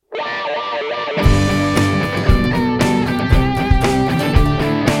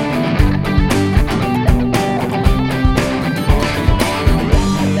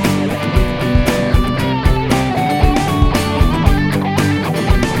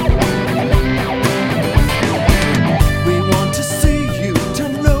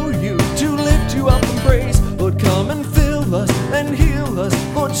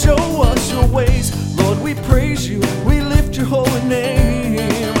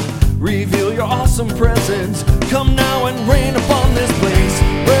awesome presence. Come now and reign upon this place.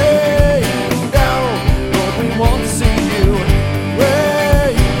 Rain down, Lord, we want to see you.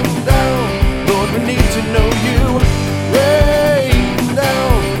 Rain down, Lord, we need to know you. Rain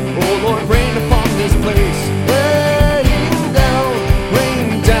down, oh Lord, rain upon this place. Rain down,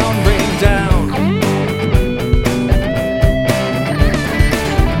 rain down, rain down.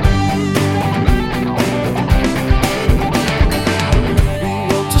 We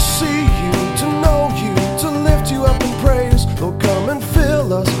want to see you, to know you, to lift you up in praise. Lord, come and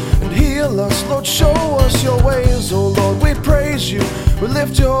fill us and heal us. Lord, show us your ways. Oh Lord, we praise you, we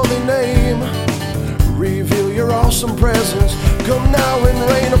lift your holy name. Reveal your awesome presence. Come now and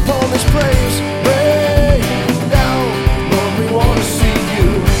reign upon this place. Rain down, Lord, we want to see you.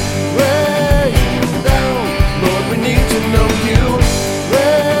 Rain down, Lord, we need to know you.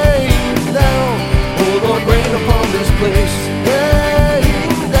 Rain down, oh Lord, rain upon this place.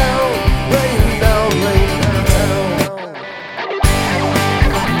 Rain down, rain down, rain down.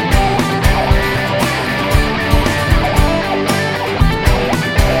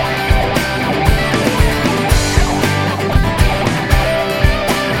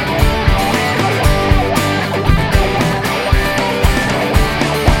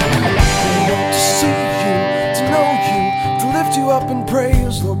 Up in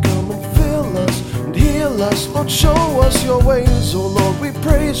praise, Lord, come and fill us and heal us. Lord, show us your ways. Oh Lord, we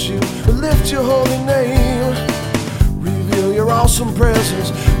praise you, we lift your holy name. Reveal your awesome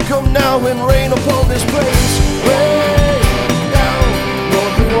presence. Come now and reign upon this place. Rain